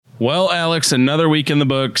Well, Alex, another week in the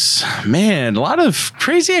books. Man, a lot of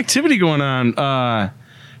crazy activity going on.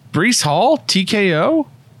 Breece Hall, TKO,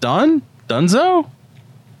 done? Dunzo?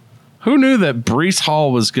 Who knew that Breece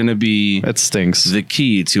Hall was going to be that stinks. The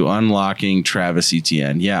key to unlocking Travis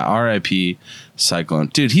Etienne? Yeah, RIP Cyclone.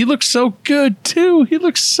 Dude, he looked so good, too. He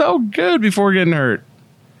looked so good before getting hurt.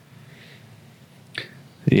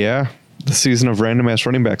 Yeah, the season of random ass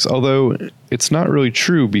running backs. Although it's not really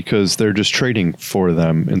true because they're just trading for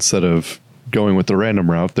them instead of going with the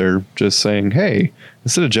random route. They're just saying, hey,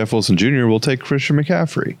 instead of Jeff Wilson Jr., we'll take Christian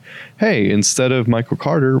McCaffrey. Hey, instead of Michael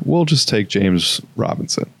Carter, we'll just take James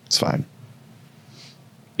Robinson. It's fine.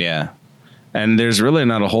 Yeah. And there's really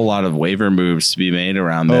not a whole lot of waiver moves to be made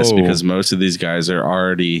around this because most of these guys are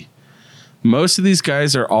already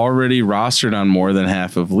rostered on more than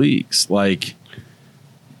half of leagues. Like,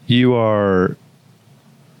 you are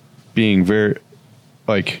being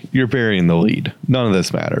you're burying the lead. None of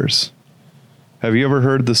this matters. Have you ever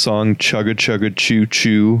heard the song Chugga Chugga Choo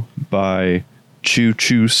Choo by Choo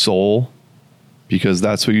Choo Soul? Because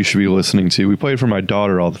that's what you should be listening to. We play it for my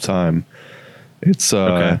daughter all the time. It's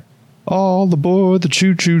all aboard the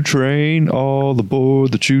choo choo train, all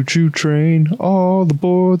aboard the choo choo train, all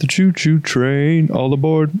aboard the choo choo train, all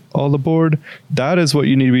aboard, all aboard. That is what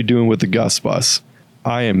you need to be doing with the Gus Bus.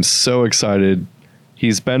 I am so excited.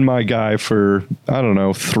 He's been my guy for,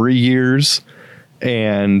 3 years.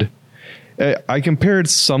 And I compared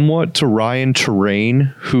somewhat to Ryan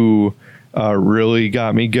Terrain, who really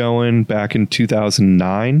got me going back in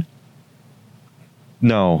 2009.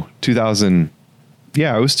 No, 2000.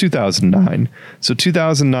 Yeah, it was 2009. So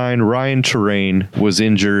 2009, Ryan Terrain was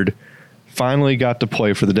injured, finally got to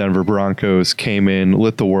play for the Denver Broncos, came in,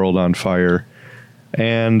 lit the world on fire,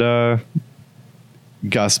 and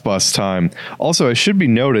Gus Bus time. Also, it should be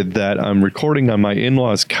noted that I'm recording on my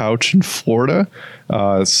in-laws' couch in Florida,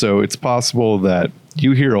 so it's possible that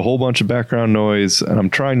you hear a whole bunch of background noise, and I'm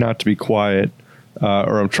trying not to be quiet,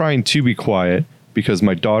 or I'm trying to be quiet because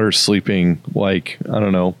my daughter's sleeping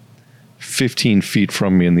 15 feet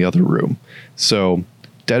from me in the other room. So,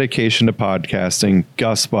 dedication to podcasting,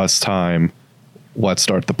 Gus Bus time. Let's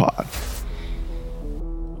start the pod.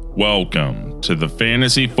 Welcome to the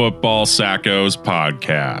Fantasy Football Sackos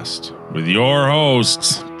podcast with your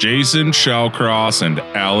hosts, Jason Shellcross and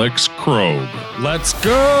Alex Krogh. Let's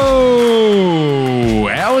go!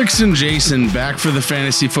 Alex and Jason back for the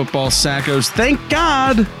Fantasy Football Sackos. Thank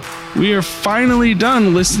God we are finally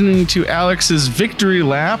done listening to Alex's victory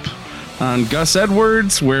lap on Gus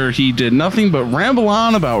Edwards, where he did nothing but ramble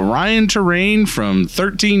on about Ryan Terrain from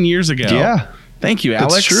 13 years ago. Yeah. Thank you,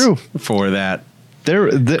 Alex, that's true. For that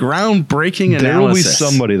There groundbreaking analysis. will be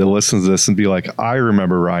somebody that listens to this and be like, I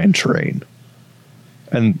remember Ryan Terrain.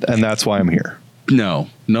 And that's why I'm here. No,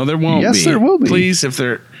 there won't be. Yes, there will be. Please, if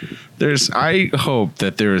there's, I hope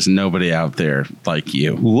that there is nobody out there like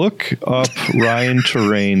you. Look up Ryan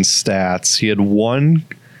Terrain's stats. He had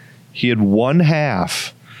one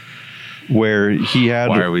half where he had.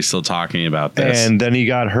 Why are we still talking about this? And then he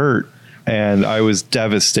got hurt, and I was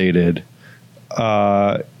devastated.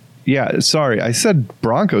 Yeah, sorry, I said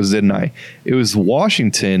Broncos, didn't I? It was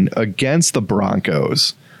Washington against the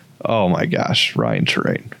Broncos. Oh my gosh, Ryan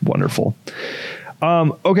Terrain, wonderful.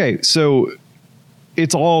 Okay, so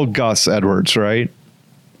it's all Gus Edwards, right?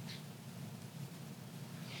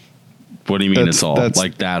 What do you mean it's all?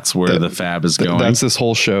 That's where the fab is going? That's this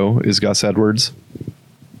whole show is Gus Edwards?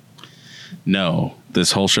 No,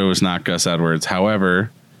 this whole show is not Gus Edwards.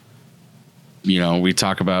 However, we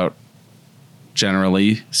talk about,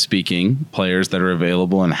 generally speaking, players that are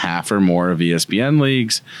available in half or more of ESPN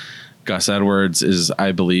leagues. Gus Edwards is,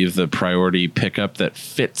 I believe, the priority pickup that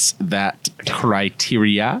fits that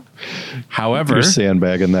criteria. However, you're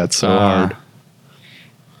sandbagging that so hard.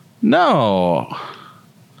 No,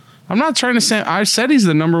 I'm not trying to say. I said he's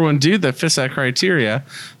the number one dude that fits that criteria.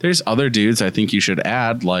 There's other dudes I think you should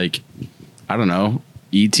add, like, I don't know,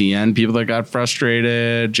 ETN people that got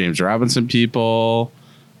frustrated, James Robinson people,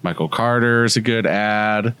 Michael Carter is a good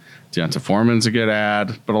ad, Deonta Foreman's a good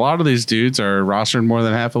ad, but a lot of these dudes are rostered more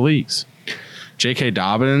than half of leagues. J.K.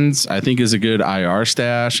 Dobbins, I think, is a good IR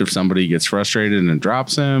stash if somebody gets frustrated and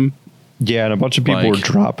drops him. Yeah, and a bunch of people were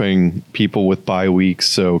dropping people with bye weeks,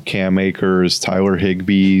 so Cam Akers, Tyler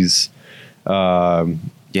Higbee's.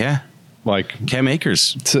 Yeah. Like Cam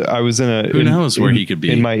Akers. I was who knows where he could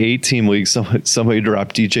be. In my 8-team league, somebody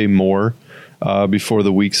dropped DJ Moore before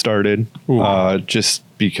the week started, just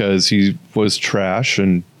because he was trash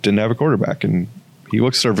and didn't have a quarterback, and he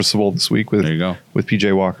looks serviceable this week with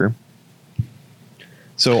PJ Walker.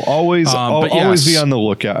 So always be on the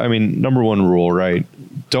lookout. I mean, number one rule, right?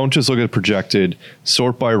 don't just look at projected.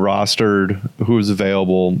 Sort by rostered, who's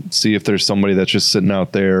available. See if there's somebody that's just sitting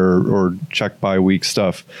out there, or check by week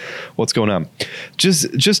stuff. What's going on?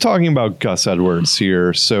 Just talking about Gus Edwards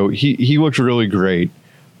here. So he looked really great,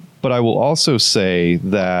 but I will also say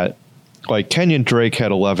that like Kenyon Drake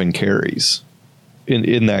had 11 carries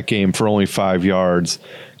in that game for only 5 yards.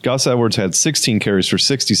 Gus Edwards had 16 carries for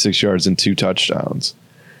 66 yards and 2 touchdowns.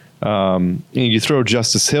 And you throw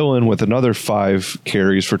Justice Hill in with another 5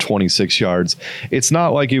 carries for 26 yards. It's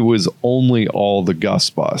not like it was only all the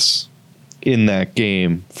Gus bus in that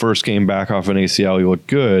game. First game back off an ACL, he looked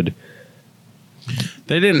good.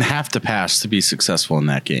 They didn't have to pass to be successful in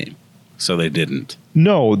that game, so they didn't.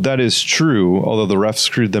 No, that is true, although the refs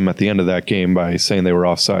screwed them at the end of that game by saying they were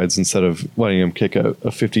offsides instead of letting them kick a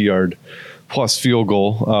 50-yard plus field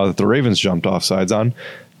goal that the Ravens jumped offsides on.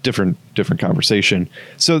 Different conversation.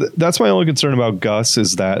 So that's my only concern about Gus,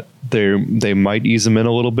 is that they might ease him in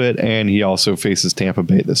a little bit, and he also faces Tampa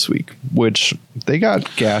Bay this week, which they got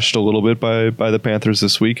gashed a little bit by the Panthers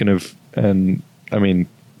this week, and I mean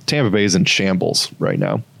Tampa Bay is in shambles right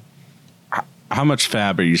now. How much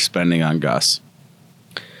fab are you spending on Gus?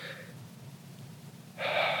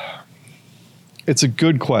 It's a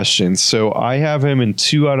good question. So I have him in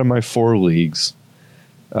 2 out of my 4 leagues.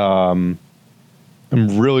 I'm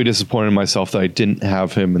really disappointed in myself that I didn't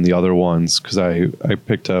have him in the other ones, because I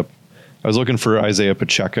was looking for Isaiah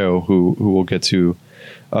Pacheco, who we'll get to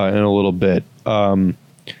in a little bit.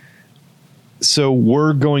 So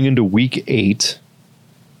we're going into week 8.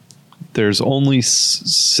 There's only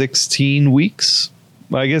 16 weeks,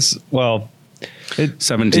 I guess. Well,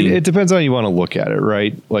 17. It depends on how you want to look at it,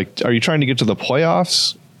 right? Like, are you trying to get to the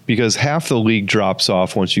playoffs? Because half the league drops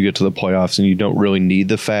off once you get to the playoffs, and you don't really need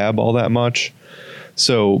the fab all that much.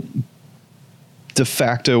 So de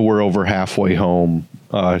facto, we're over halfway home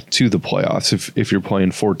to the playoffs if you're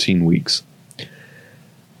playing 14 weeks.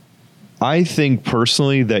 I think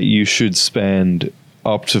personally that you should spend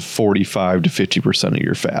up to 45 to 50% of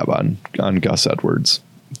your fab on Gus Edwards.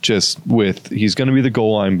 Just with, he's going to be the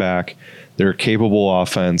goal line back. They're a capable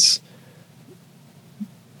offense.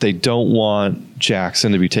 They don't want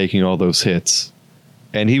Jackson to be taking all those hits.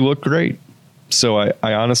 And he looked great. So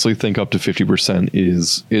I honestly think up to 50%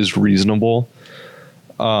 is reasonable.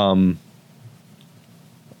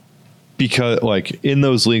 Because like in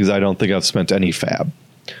those leagues, I don't think I've spent any fab.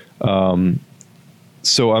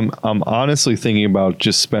 So I'm honestly thinking about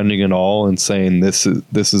just spending it all and saying this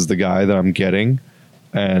is the guy that I'm getting,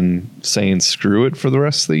 and saying screw it for the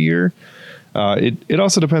rest of the year. It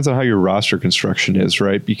also depends on how your roster construction is,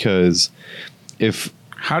 right? Because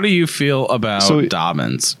how do you feel about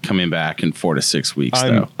Dobbins coming back in 4 to 6 weeks?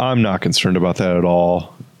 I'm not concerned about that at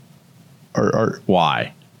all.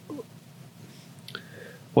 Why?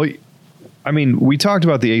 Well, I mean, we talked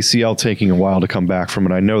about the ACL taking a while to come back from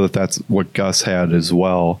it. I know that that's what Gus had as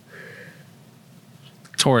well.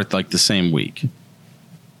 Tore it like the same week.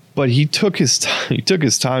 But he took his time. He took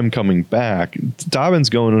his time coming back. Dobbins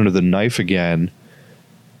going under the knife again.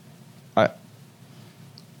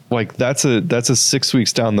 That's a 6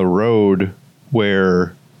 weeks down the road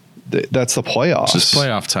where that's the playoffs. It's just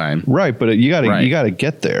playoff time, right? But you gotta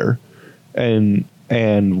get there, and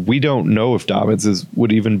we don't know if Dobbins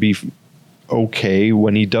would even be okay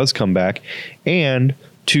when he does come back. And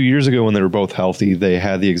 2 years ago, when they were both healthy, they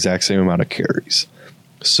had the exact same amount of carries.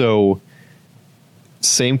 So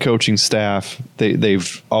same coaching staff.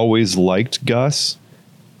 They've always liked Gus.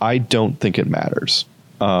 I don't think it matters.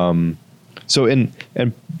 So and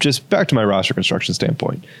just back to my roster construction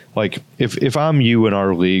standpoint, like if I'm you in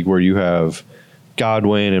our league where you have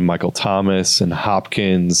Godwin and Michael Thomas and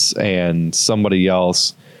Hopkins and somebody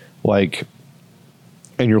else, like,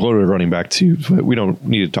 and you're loaded running back too, we don't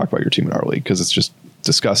need to talk about your team in our league because it's just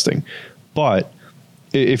disgusting. But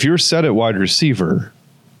if you're set at wide receiver,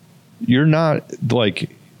 you're not like,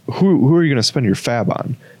 who are you going to spend your fab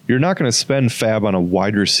on? You're not going to spend fab on a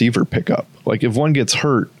wide receiver pickup. Like if one gets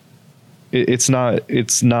hurt, it's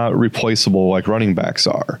not replaceable like running backs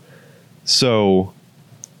are. So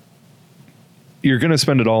you're going to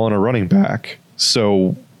spend it all on a running back.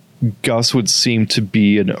 So Gus would seem to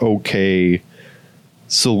be an okay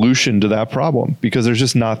solution to that problem because there's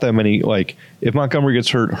just not that many. Like if Montgomery gets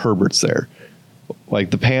hurt, Herbert's there.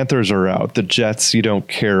 Like the Panthers are out. The Jets you don't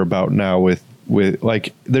care about now with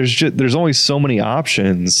like there's only so many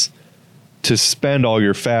options to spend all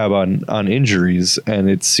your fab on injuries, and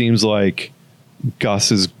it seems like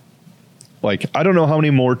Gus is like, I don't know how many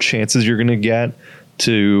more chances you're going to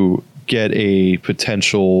get a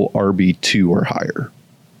potential RB2 or higher.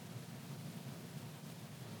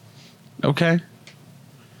 Okay.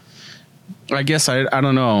 I guess I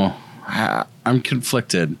don't know. I'm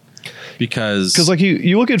conflicted because like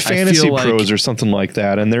you look at Fantasy feel like- Pros or something like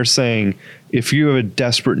that, and they're saying if you have a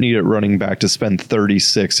desperate need at running back to spend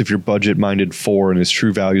 36, if you're budget minded 4 and his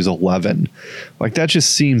true value is 11, like that just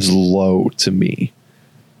seems low to me.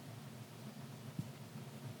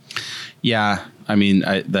 Yeah, I mean,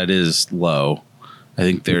 that is low. I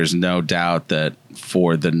think there's no doubt that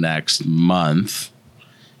for the next month,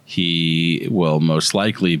 he will most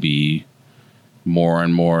likely be more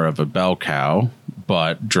and more of a bell cow.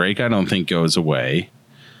 But Drake, I don't think, goes away.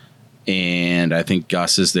 And I think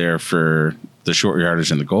Gus is there for the short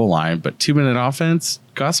yardage and the goal line. But 2-minute offense,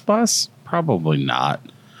 Gus bus? Probably not.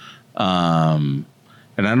 And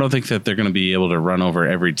I don't think that they're going to be able to run over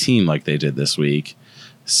every team like they did this week.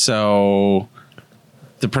 So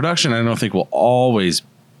the production, I don't think, will always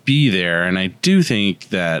be there. And I do think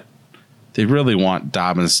that they really want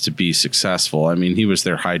Dobbins to be successful. I mean, he was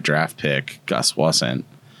their high draft pick. Gus wasn't.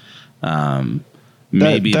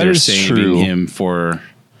 Maybe they're saving him for...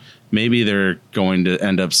 Maybe they're going to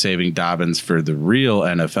end up saving Dobbins for the real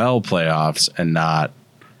NFL playoffs and not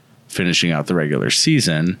finishing out the regular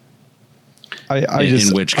season. I have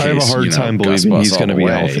a hard time believing he's going to be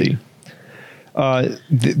healthy.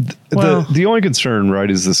 The only concern, right,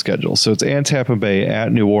 is the schedule. So it's at Tampa Bay,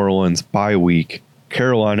 at New Orleans, bye week,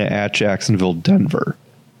 Carolina, at Jacksonville, Denver.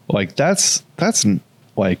 Like that's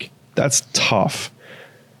tough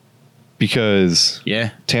because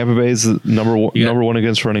Tampa Bay is number one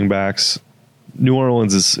against running backs. New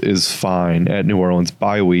Orleans is fine at New Orleans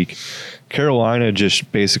bye week. Carolina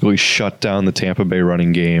just basically shut down the Tampa Bay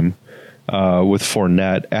running game with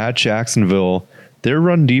Fournette at Jacksonville. Their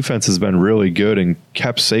run defense has been really good and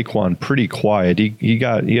kept Saquon pretty quiet. He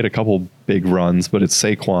had a couple big runs, but it's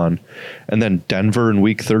Saquon. And then Denver in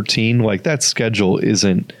week 13, like that schedule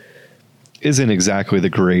isn't exactly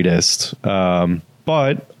the greatest.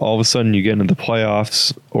 But all of a sudden you get into the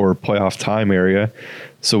playoffs or playoff time area.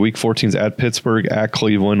 So week 14 is at Pittsburgh, at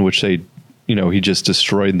Cleveland, which he just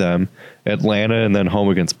destroyed them, Atlanta, and then home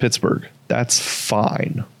against Pittsburgh. That's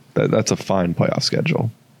fine. That's a fine playoff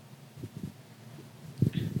schedule.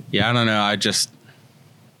 Yeah, I don't know.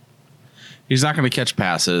 He's not going to catch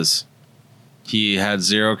passes. He had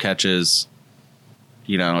 0 catches.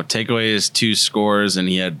 Take away his 2 scores and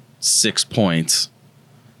he had 6 points.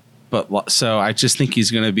 But so I just think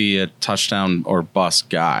he's going to be a touchdown or bust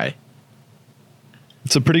guy.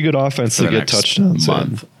 It's a pretty good offense to get touchdowns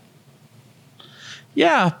in.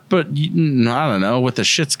 Yeah, but I don't know, with a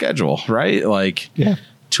shit schedule, right? Like,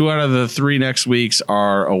 2 out of the 3 next weeks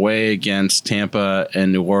are away against Tampa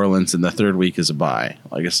and New Orleans, and the 3rd week is a bye.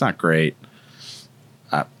 Like, it's not great.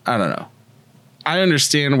 I don't know. I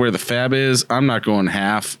understand where the fab is. I'm not going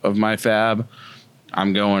half of my fab.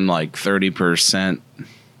 I'm going like 30%.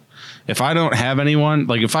 If I don't have anyone,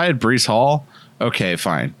 like if I had Breece Hall, okay,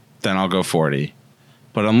 fine. Then I'll go 40.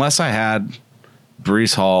 But unless I had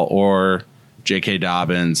Breece Hall or J.K.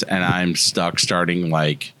 Dobbins and I'm stuck starting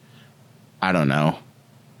like, I don't know,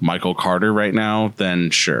 Michael Carter right now, then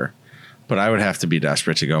sure. But I would have to be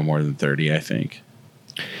desperate to go more than 30, I think.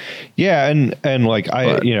 Yeah, and like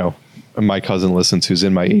my cousin listens who's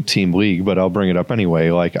in my 8-team league, but I'll bring it up anyway.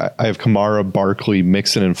 Like I have Kamara, Barkley,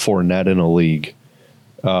 Mixon, and Fournette in a league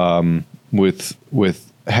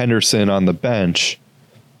with Henderson on the bench.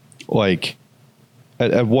 Like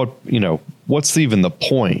at what, what's even the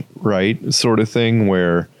point, right? Sort of thing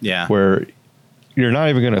where you're not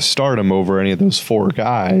even going to start him over any of those 4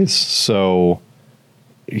 guys. So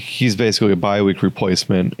he's basically a bye week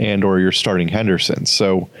replacement or you're starting Henderson.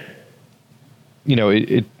 So,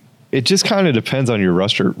 it just kind of depends on your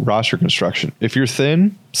roster construction. If you're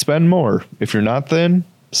thin, spend more. If you're not thin,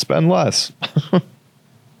 spend less. All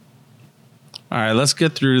right, let's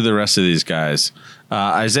get through the rest of these guys.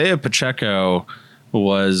 Isaiah Pacheco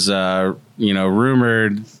was,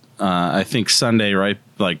 rumored, I think Sunday, right?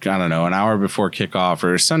 Like, I don't know, an hour before kickoff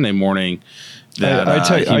or Sunday morning. That I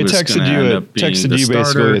texted you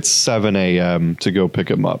basically at 7 a.m. to go pick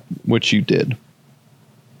him up, which you did.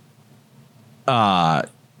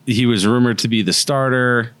 He was rumored to be the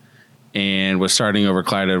starter and was starting over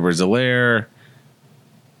Clyde Edwards-Helaire.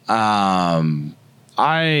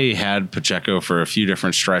 I had Pacheco for a few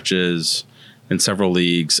different stretches in several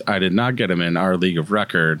leagues. I did not get him in our league of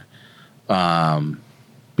record.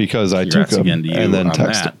 Because I took him and then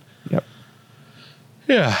texted. Yep.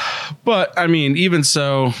 Yeah. But, I mean, even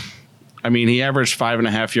so, he averaged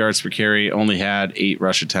 5.5 yards per carry, only had 8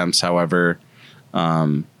 rush attempts, however.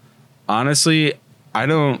 Honestly, I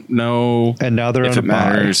don't know and now they're if on it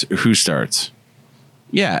matters who starts.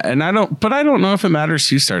 Yeah, and I don't know if it matters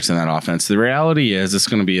who starts in that offense. The reality is it's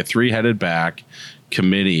going to be a 3-headed back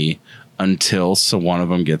committee until one of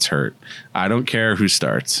them gets hurt. I don't care who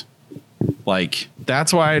starts. Like,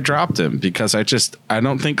 that's why I dropped him, because I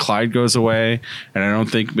don't think Clyde goes away, and I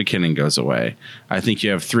don't think McKinnon goes away. I think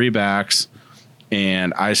you have 3 backs,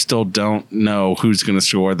 and I still don't know who's going to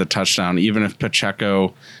score the touchdown, even if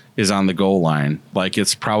Pacheco is on the goal line. Like,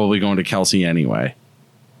 it's probably going to Kelsey anyway.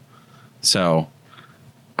 So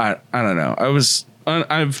I don't know.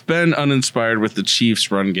 I've been uninspired with the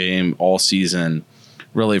Chiefs run game all season,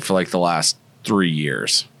 really for like the last 3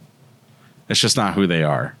 years. It's just not who they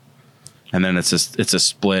are. And then it's a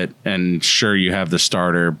split, and sure, you have the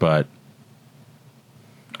starter, but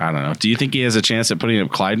I don't know. Do you think he has a chance at putting up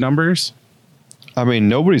Clyde numbers? I mean,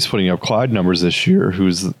 nobody's putting up Clyde numbers this year,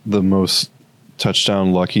 who's the most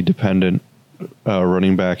touchdown lucky dependent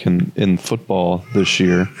running back in football this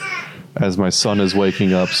year. As my son is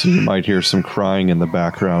waking up, so you might hear some crying in the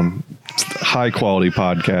background. It's high quality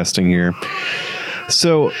podcasting here.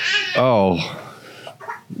 So,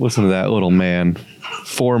 listen to that little man.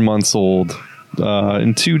 4 months old.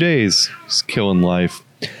 In 2 days, he's killing life.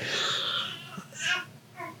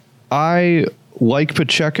 I like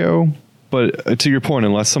Pacheco, but to your point,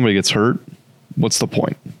 unless somebody gets hurt, what's the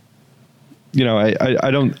point? You know,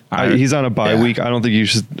 I don't. He's on a bye week. I don't think you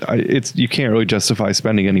should. You can't really justify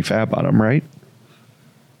spending any fab on him, right?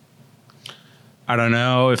 I don't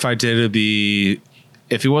know. If I did, it'd be,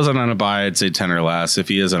 if he wasn't on a bye, I'd say 10 or less. If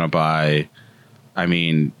he is on a bye, I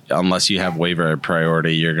mean, unless you have waiver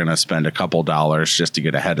priority, you're going to spend a couple dollars just to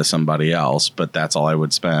get ahead of somebody else. But that's all I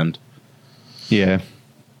would spend. Yeah.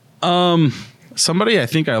 Somebody I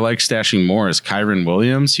think I like stashing more is Kyren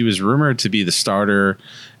Williams. He was rumored to be the starter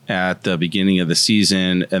at the beginning of the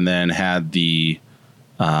season, and then had the,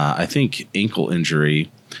 I think, ankle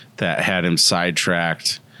injury that had him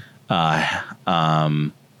sidetracked.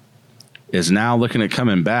 Is now looking at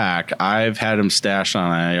coming back. I've had him stashed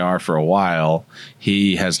on IR for a while.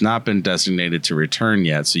 He has not been designated to return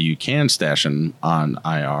yet, so you can stash him on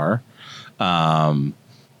IR.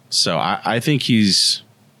 So I think he's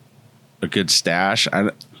a good stash.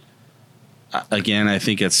 Again, I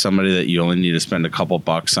think it's somebody that you only need to spend a couple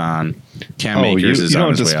bucks on. Cam Akers is on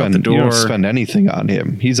his way out the door. You don't spend anything on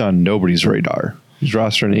him. He's on nobody's radar. He's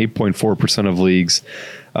rostered in 8.4% of leagues.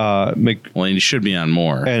 Well, he should be on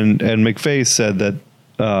more. And McVay said that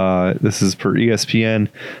this is per ESPN.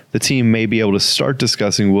 The team may be able to start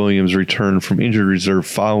discussing Williams' return from injured reserve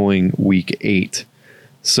following week 8.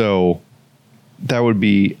 So that would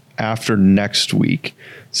be after next week.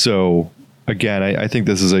 So again, I think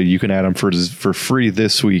this is you can add him for free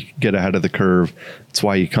this week. Get ahead of the curve. That's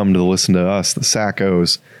why you come to listen to us, the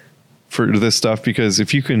Sackos, for this stuff. Because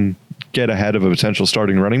if you can get ahead of a potential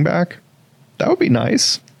starting running back, that would be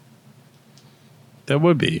nice. That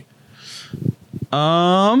would be.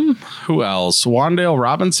 Who else? Wan'Dale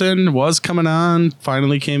Robinson was coming on.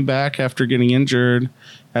 Finally came back after getting injured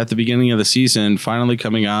at the beginning of the season. Finally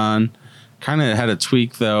coming on. Kind of had a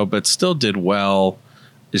tweak though, but still did well.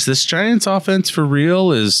 Is this Giants offense for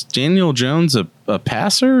real? Is Daniel Jones a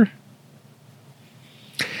passer?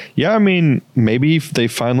 Yeah, I mean, maybe they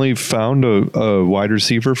finally found a wide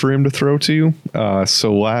receiver for him to throw to.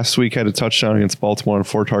 So last week had a touchdown against Baltimore on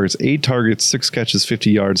 4 targets, 8 targets, 6 catches,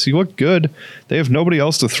 50 yards. He looked good. They have nobody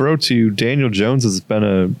else to throw to. Daniel Jones has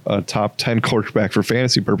been a top 10 quarterback for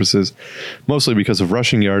fantasy purposes, mostly because of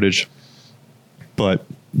rushing yardage. But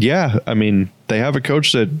yeah, I mean, they have a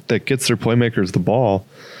coach that gets their playmakers the ball,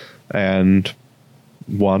 and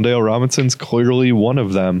Wan'Dale Robinson's clearly one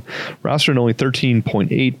of them. Rostered in only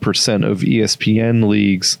 13.8% of ESPN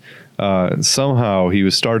leagues. Somehow he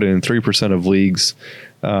was started in 3% of leagues.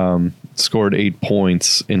 Scored 8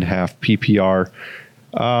 points in half PPR.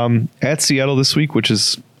 At Seattle this week, which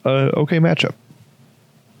is an okay matchup.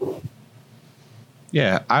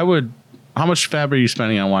 Yeah, I would. How much fab are you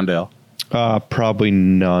spending on Wan'Dale? Probably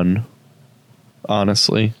none,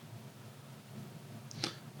 honestly.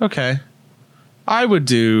 Okay. I would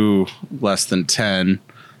do less than 10.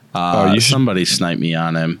 Somebody snipe me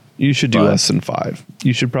on him. You should do less than 5.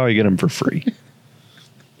 You should probably get him for free.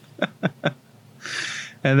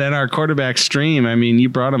 And then our quarterback stream, I mean, you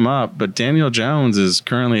brought him up, but Daniel Jones is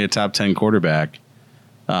currently a top 10 quarterback.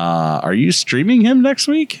 Are you streaming him next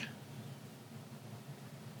week?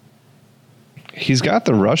 He's got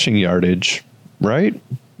the rushing yardage, right?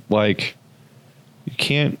 Like, you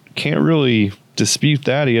can't really dispute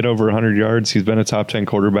that. He had over 100 yards. He's been a top 10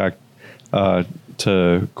 quarterback.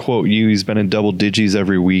 To quote you, he's been in double digits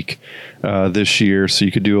every week this year, so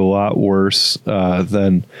you could do a lot worse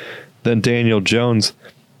than Daniel Jones.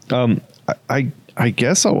 I I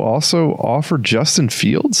guess I'll also offer Justin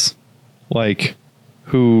Fields,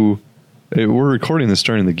 we're recording this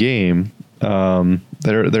during the game.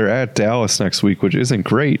 They're at Dallas next week, which isn't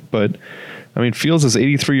great, but I mean, Fields has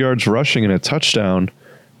 83 yards rushing and a touchdown.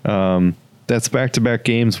 That's back-to-back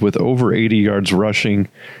games with over 80 yards rushing.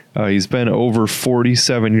 He's been over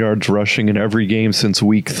 47 yards rushing in every game since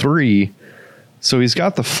week 3. So he's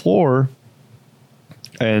got the floor.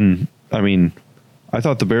 And I mean, I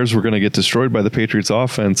thought the Bears were going to get destroyed by the Patriots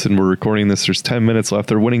offense, and we're recording this. There's 10 minutes left.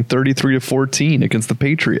 They're winning 33-14 against the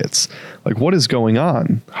Patriots. What is going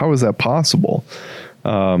on? How is that possible?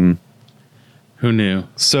 Who knew?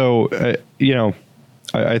 So,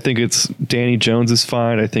 I think it's Danny Jones is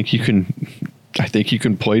fine. I think you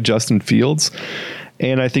can play Justin Fields,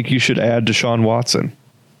 and I think you should add Deshaun Watson.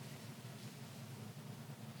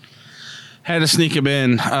 Had to sneak him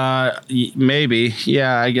in. Maybe.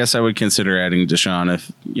 Yeah, I guess I would consider adding Deshaun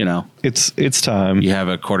if, It's time. You have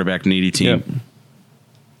a quarterback needy team. Yep.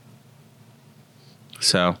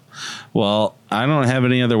 So, well, I don't have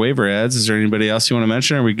any other waiver ads. Is there anybody else you want to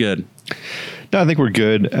mention? Are we good? No, I think we're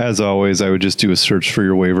good. As always, I would just do a search for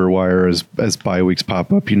your waiver wire as bye weeks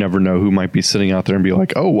pop up. You never know who might be sitting out there and be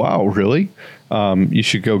like, oh, wow, really? You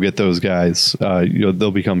should go get those guys. They'll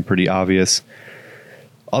become pretty obvious.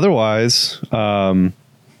 Otherwise,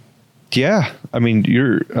 yeah, I mean,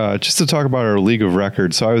 you're just to talk about our league of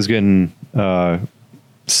records. So I was getting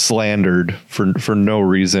slandered for no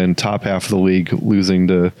reason. Top half of the league losing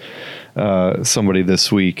to somebody this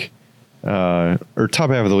week, or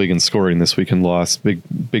top half of the league in scoring this week and lost.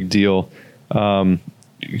 Big deal. Can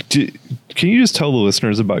you just tell the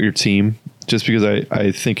listeners about your team? Just because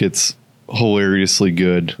I think it's hilariously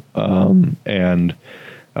good. And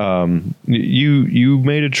you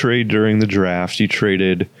made a trade during the draft. You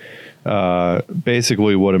traded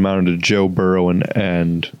basically what amounted to Joe Burrow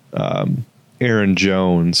and Aaron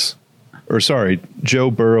Jones,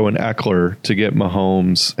 Joe Burrow and Eckler to get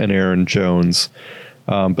Mahomes and Aaron Jones.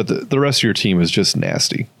 But the rest of your team is just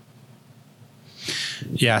nasty.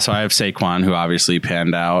 Yeah, so I have Saquon, who obviously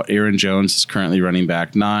panned out. Aaron Jones is currently running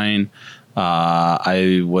back 9.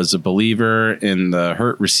 I was a believer in the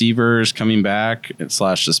hurt receivers coming back /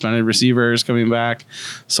 suspended receivers coming back.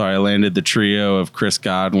 So I landed the trio of Chris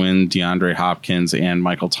Godwin, DeAndre Hopkins, and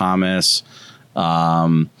Michael Thomas.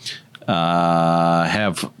 Have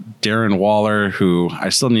Darren Waller, who I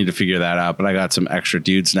still need to figure that out, but I got some extra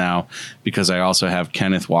dudes now because I also have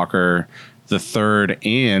Kenneth Walker the third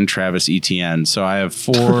and Travis Etienne. So I have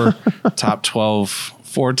 4 top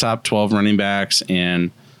 12 running backs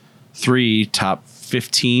and 3 top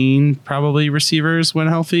 15 probably receivers when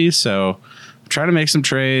healthy. So I'm trying to make some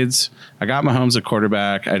trades. I got Mahomes at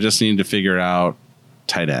quarterback. I just need to figure out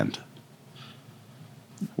tight end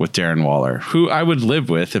with Darren Waller, who I would live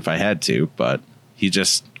with if I had to, but he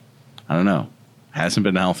just, I don't know, hasn't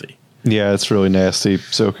been healthy. Yeah, it's really nasty.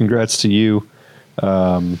 So congrats to you.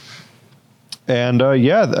 The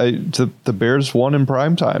Bears won in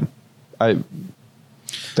prime time. I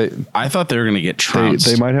thought they were going to get trounced.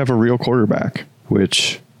 They might have a real quarterback,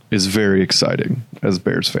 which is very exciting as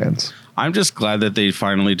Bears fans. I'm just glad that they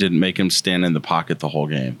finally didn't make him stand in the pocket the whole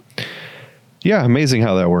game. Yeah, amazing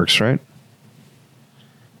how that works, right?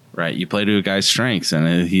 Right. You play to a guy's strengths, and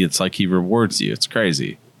it's like he rewards you. It's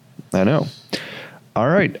crazy. I know. All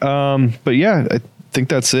right. But yeah, I think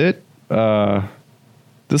that's it.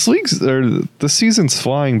 This season's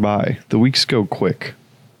flying by. The weeks go quick.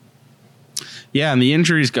 Yeah, and the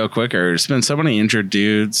injuries go quicker. There's been so many injured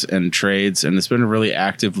dudes and trades, and it's been a really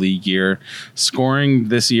active league year. Scoring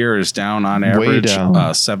this year is down on average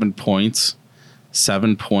 7 points.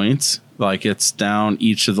 7 points. Like, it's down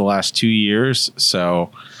each of the last 2 years.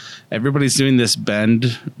 So everybody's doing this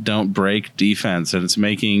bend, don't break defense, and it's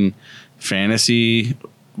making fantasy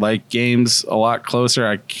games a lot closer.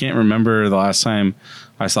 I can't remember the last time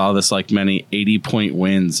I saw this many 80-point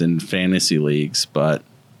wins in fantasy leagues, but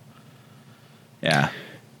yeah,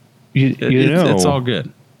 it's all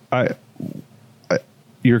good.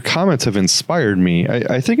 Your comments have inspired me.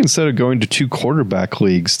 I think instead of going to 2 quarterback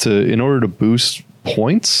leagues in order to boost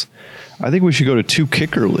points, I think we should go to 2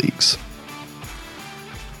 kicker leagues.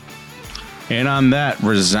 And on that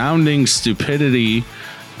resounding stupidity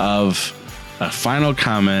of a final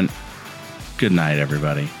comment, good night,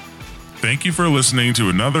 everybody. Thank you for listening to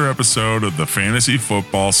another episode of the Fantasy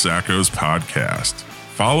Football Sackos podcast.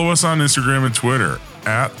 Follow us on Instagram and Twitter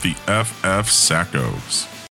 @the FF Sackos.